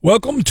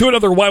Welcome to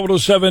another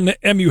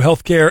Y107 MU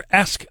Healthcare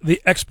Ask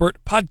the Expert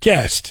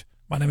podcast.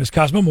 My name is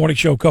Cosmo, morning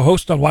show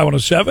co-host on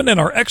Y107, and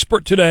our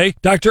expert today,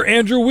 Dr.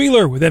 Andrew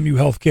Wheeler with MU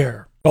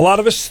Healthcare. A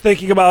lot of us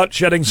thinking about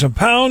shedding some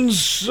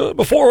pounds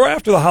before or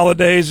after the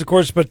holidays, of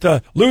course,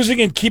 but losing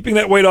and keeping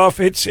that weight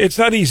off, it's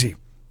not easy.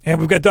 And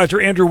we've got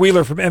Dr. Andrew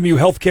Wheeler from MU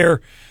Healthcare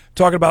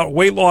talking about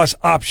weight loss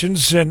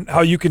options and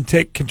how you can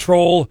take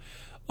control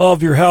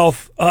of your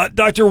health.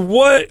 Doctor,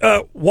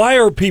 why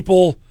are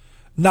people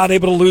not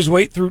able to lose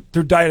weight through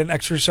diet and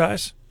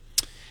exercise?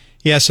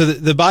 Yeah, so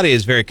the body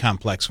is very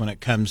complex when it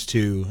comes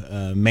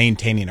to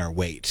maintaining our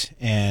weight,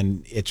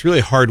 and it's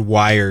really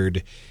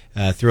hardwired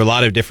through a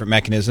lot of different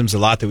mechanisms, a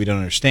lot that we don't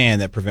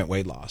understand, that prevent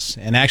weight loss.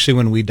 And actually,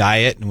 when we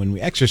diet and when we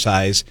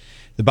exercise,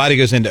 the body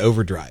goes into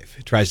overdrive.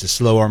 It tries to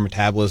slow our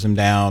metabolism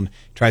down,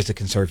 tries to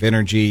conserve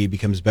energy,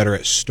 becomes better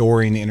at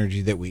storing the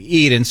energy that we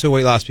eat, and so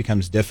weight loss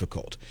becomes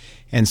difficult.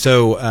 And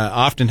so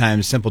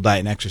oftentimes simple diet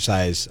and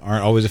exercise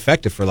aren't always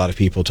effective for a lot of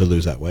people to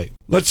lose that weight.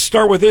 Let's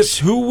start with this.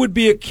 Who would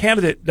be a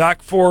candidate,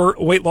 Doc, for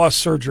weight loss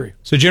surgery?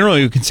 So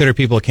generally we consider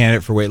people a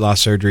candidate for weight loss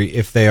surgery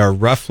if they are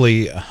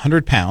roughly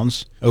 100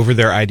 pounds over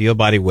their ideal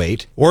body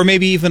weight, or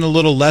maybe even a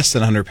little less than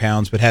 100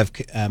 pounds, but have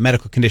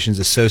medical conditions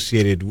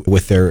associated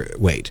with their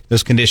weight.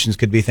 Those conditions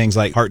could be things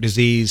like heart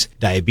disease,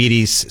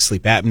 diabetes,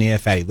 sleep apnea,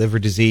 fatty liver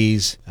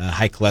disease,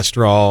 high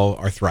cholesterol,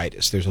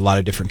 arthritis. There's a lot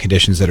of different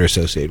conditions that are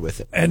associated with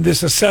it. And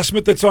this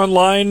assessment that's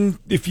online,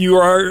 if you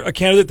are a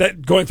candidate,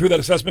 that going through that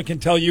assessment can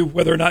tell you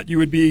whether or not you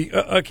would be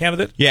a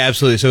candidate? Yeah,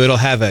 absolutely. So it'll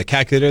have a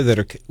calculator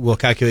that will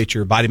calculate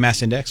your body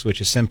mass index, which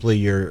is simply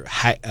your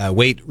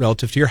weight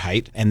relative to your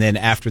height. And then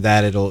after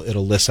that,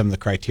 it'll list some of the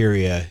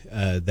criteria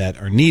that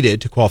are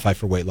needed to qualify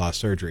for weight loss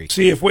surgery.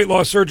 See if weight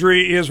loss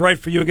surgery is right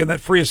for you. Again,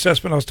 that free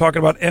assessment I was talking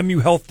about,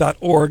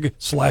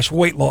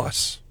 muhealth.org/weight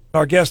loss.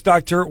 Our guest,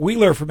 Dr.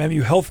 Wheeler from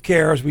MU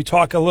Healthcare, as we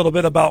talk a little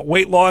bit about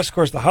weight loss. Of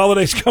course, the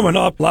holidays coming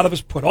up. A lot of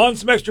us put on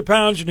some extra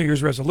pounds. Your New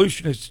Year's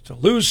resolution is to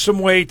lose some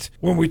weight.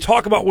 When we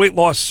talk about weight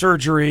loss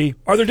surgery,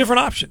 are there different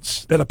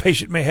options that a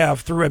patient may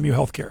have through MU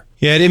Healthcare?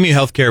 Yeah, at MU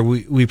Healthcare,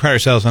 we pride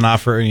ourselves on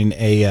offering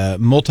a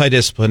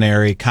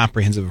multidisciplinary,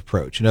 comprehensive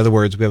approach. In other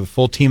words, we have a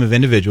full team of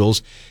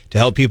individuals to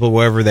help people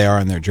wherever they are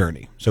on their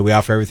journey. So we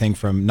offer everything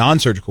from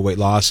non-surgical weight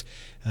loss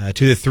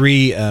to the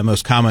three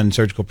most common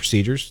surgical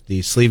procedures: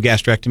 the sleeve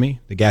gastrectomy,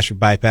 the gastric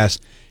bypass,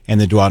 and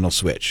the duodenal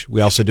switch.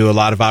 We also do a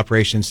lot of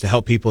operations to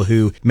help people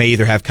who may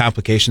either have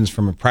complications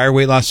from a prior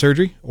weight loss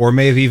surgery or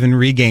may have even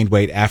regained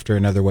weight after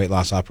another weight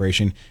loss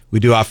operation. We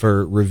do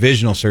offer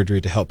revisional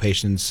surgery to help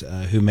patients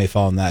who may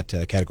fall in that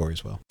category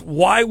as well.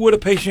 Why would a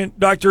patient,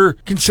 doctor,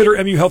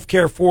 consider MU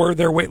Healthcare for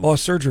their weight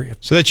loss surgery?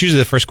 So that's usually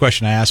the first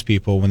question I ask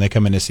people when they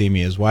come in to see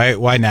me is,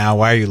 why now?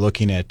 Why are you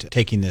looking at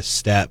taking this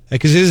step?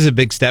 Because this is a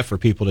big step for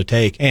people to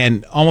take.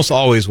 And almost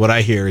always what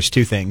I hear is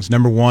two things.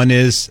 Number one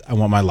is, I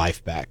want my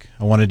life back.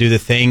 I want to do the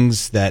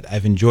things that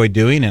I've enjoyed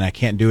doing and I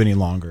can't do any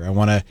longer. I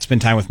want to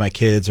spend time with my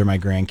kids or my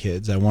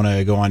grandkids. I want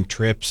to go on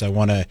trips. I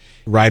want to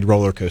ride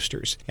roller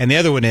coasters. And the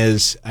other one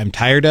is, I'm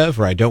tired of,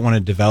 or I don't want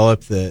to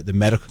develop the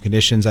medical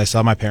conditions I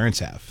saw my parents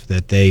have,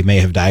 that they may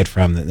have died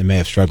from, that they may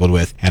have struggled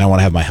with, and I want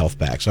to have my health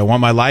back. So I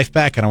want my life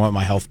back and I want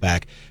my health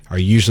back are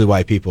usually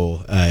why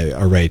people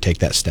are ready to take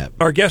that step.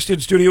 Our guest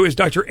in studio is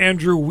Dr.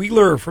 Andrew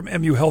Wheeler from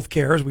MU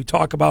Healthcare as we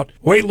talk about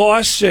weight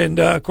loss. And,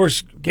 of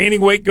course,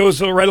 gaining weight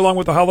goes right along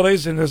with the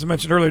holidays. And as I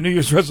mentioned earlier, New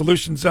Year's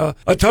resolutions, a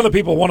ton of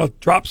people want to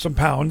drop some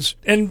pounds.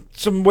 And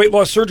some weight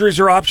loss surgeries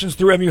are options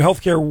through MU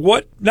Healthcare.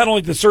 What, not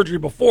only the surgery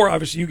before,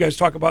 obviously you guys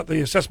talk about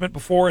the assessment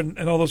before and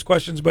all those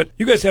questions, but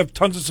you guys have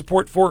tons of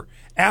support for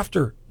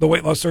after the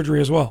weight loss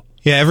surgery as well.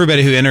 Yeah,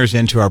 everybody who enters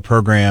into our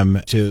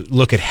program to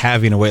look at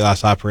having a weight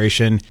loss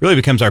operation really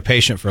becomes our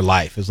patient for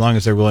life, as long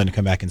as they're willing to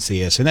come back and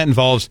see us. And that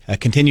involves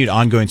continued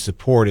ongoing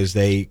support as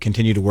they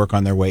continue to work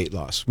on their weight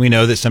loss. We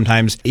know that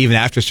sometimes, even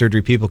after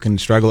surgery, people can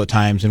struggle at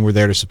times, and we're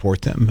there to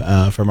support them.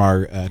 From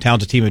our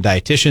talented team of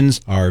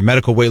dietitians, our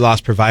medical weight loss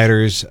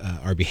providers,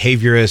 our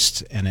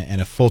behaviorists, and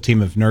a full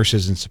team of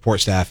nurses and support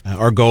staff.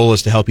 Our goal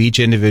is to help each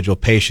individual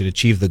patient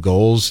achieve the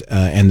goals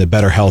and the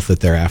better health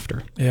that they're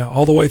after. Yeah,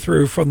 all the way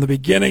through from the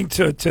beginning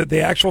to the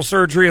actual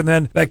surgery and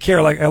then that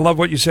care. Like, I love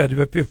what you said.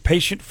 If you're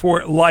patient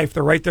for life,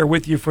 they're right there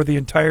with you for the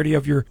entirety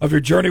of your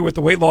journey with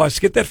the weight loss.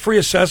 Get that free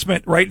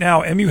assessment right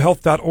now,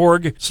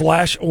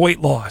 muhealth.org/weight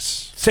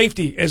loss.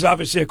 Safety is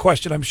obviously a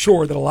question I'm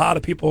sure that a lot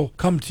of people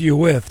come to you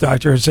with,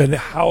 doctors, and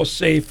how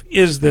safe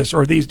is this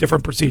or these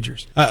different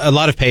procedures? A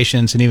lot of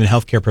patients and even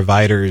healthcare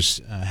providers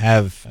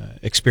have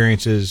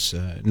experiences,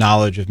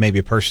 knowledge of maybe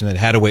a person that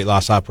had a weight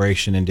loss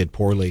operation and did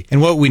poorly. And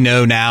what we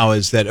know now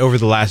is that over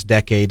the last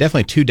decade,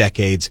 definitely 2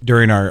 decades,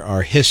 during our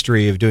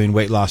history of doing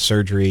weight loss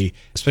surgery,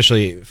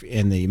 especially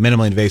in the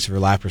minimally invasive or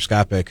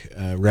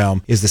laparoscopic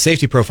realm, is the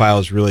safety profile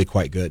is really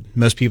quite good.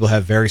 Most people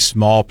have very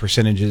small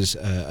percentages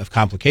of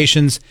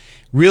complications,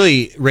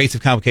 really rates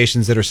of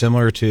complications that are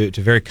similar to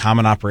very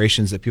common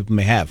operations that people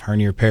may have,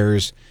 hernia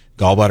repairs,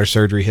 gallbladder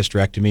surgery,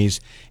 hysterectomies.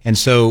 And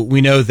so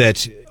we know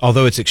that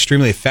although it's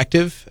extremely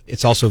effective,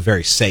 it's also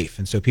very safe.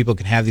 And so people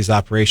can have these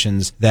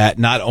operations that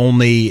not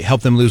only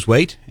help them lose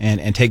weight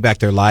and take back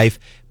their life,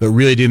 but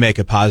really do make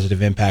a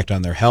positive impact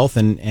on their health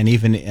and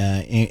even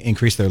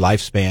increase their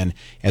lifespan,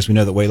 as we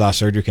know that weight loss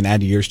surgery can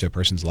add years to a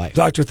person's life.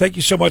 Doctor, thank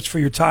you so much for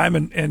your time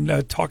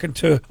and talking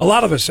to a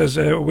lot of us as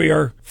we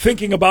are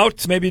thinking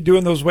about maybe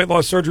doing those weight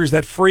loss surgeries.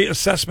 That free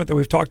assessment that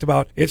we've talked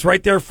about, it's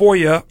right there for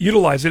you.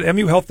 Utilize it,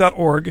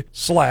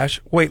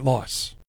 muhealth.org/weight loss.